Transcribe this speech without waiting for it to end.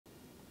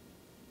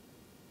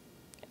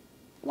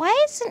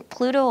why isn't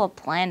Pluto a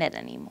planet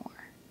anymore?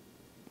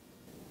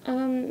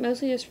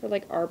 Mostly just for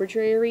like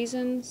arbitrary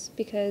reasons,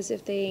 because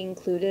if they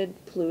included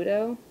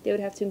Pluto, they would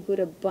have to include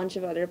a bunch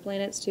of other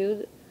planets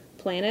too.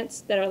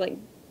 Planets that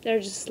are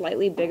just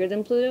slightly bigger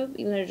than Pluto,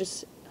 even though they're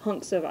just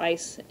hunks of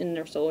ice in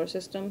their solar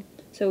system.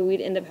 So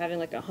we'd end up having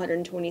like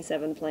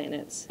 127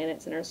 planets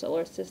in our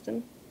solar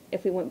system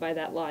if we went by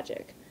that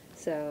logic.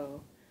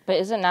 So. But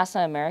isn't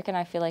NASA American?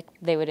 I feel like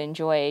they would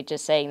enjoy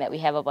just saying that we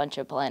have a bunch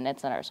of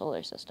planets in our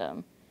solar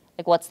system.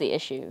 Like, what's the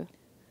issue?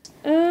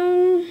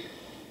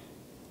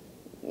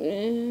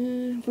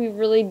 We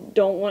really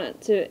don't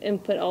want to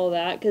input all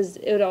that because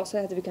it would also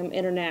have to become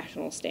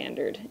international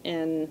standard.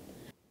 And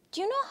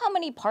do you know how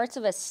many parts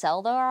of a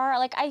cell there are?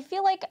 Like, I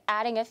feel like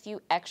adding a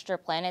few extra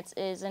planets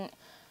isn't.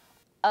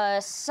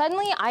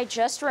 Suddenly I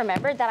just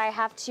remembered that I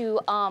have to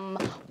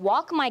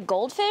walk my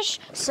goldfish.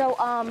 So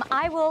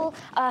I will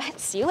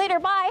see you later.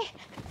 Bye.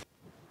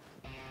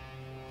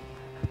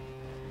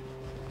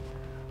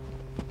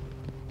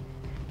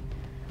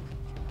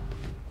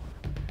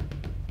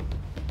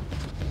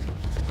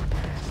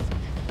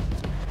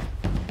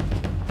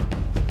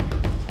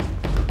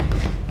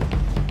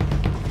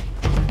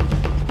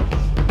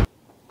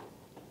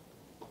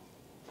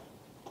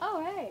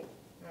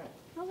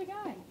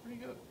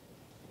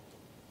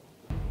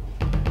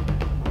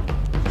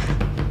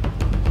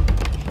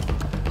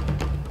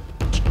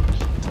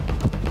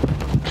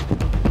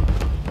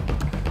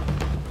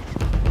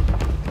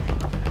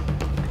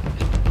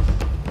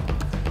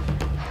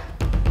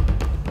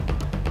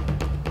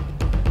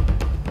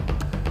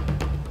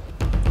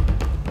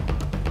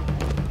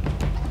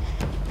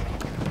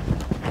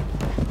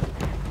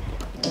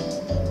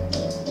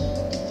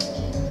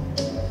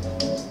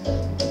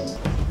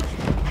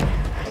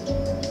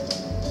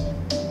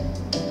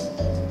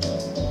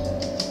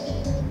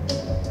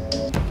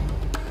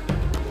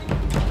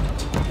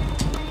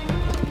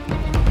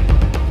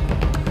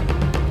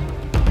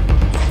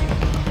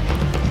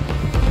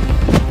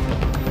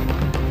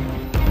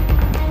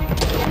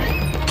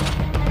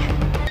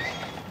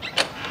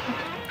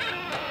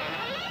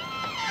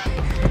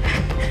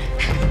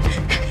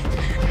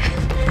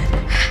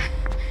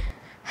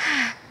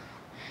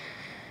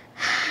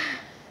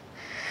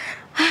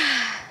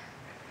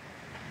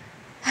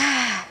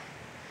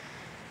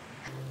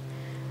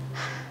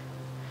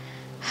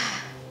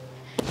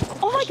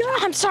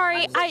 I'm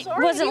sorry. I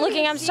wasn't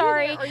looking. I'm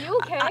sorry. Are you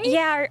okay?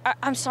 Yeah,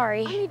 I'm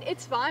sorry. I mean,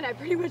 it's fine. I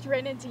pretty much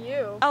ran into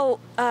you. Oh,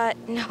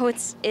 no,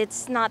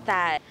 it's not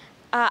that.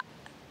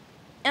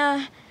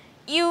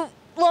 You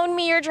loaned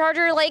me your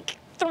charger like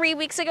 3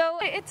 weeks ago.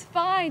 It's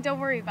fine. Don't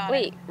worry about it.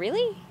 Wait,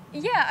 really?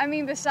 Yeah, I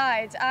mean,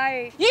 besides,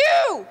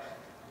 You!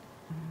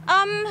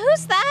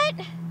 Who's that?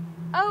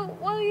 Oh,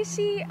 well, you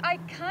see, I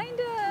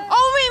kinda...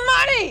 Owe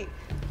me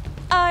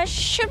money!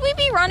 Should we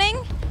be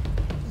running?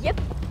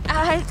 Yep.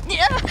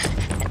 Yeah.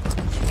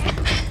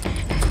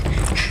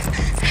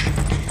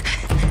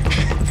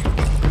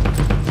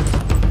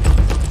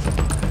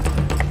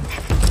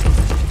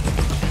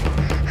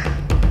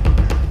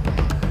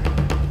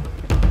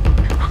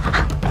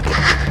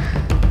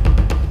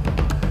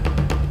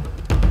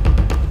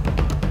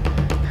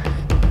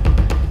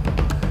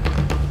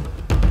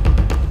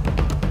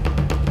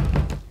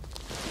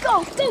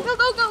 Go, go, go,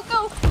 go, go,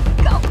 go!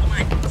 Go!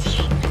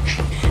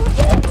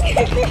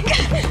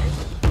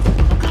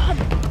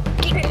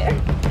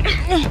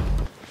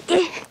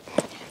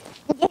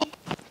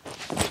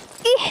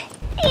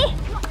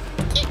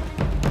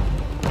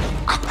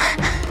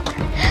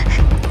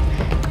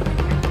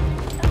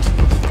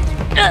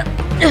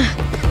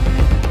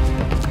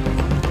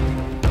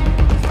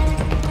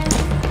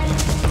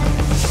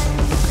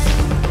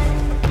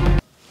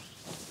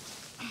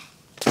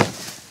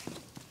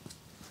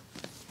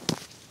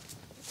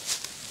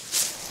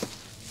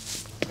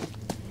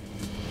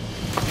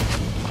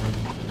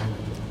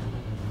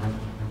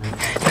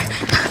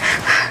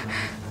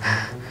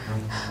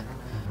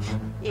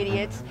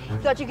 Idiots.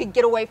 Thought you could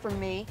get away from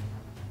me.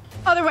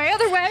 Other way,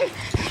 other way!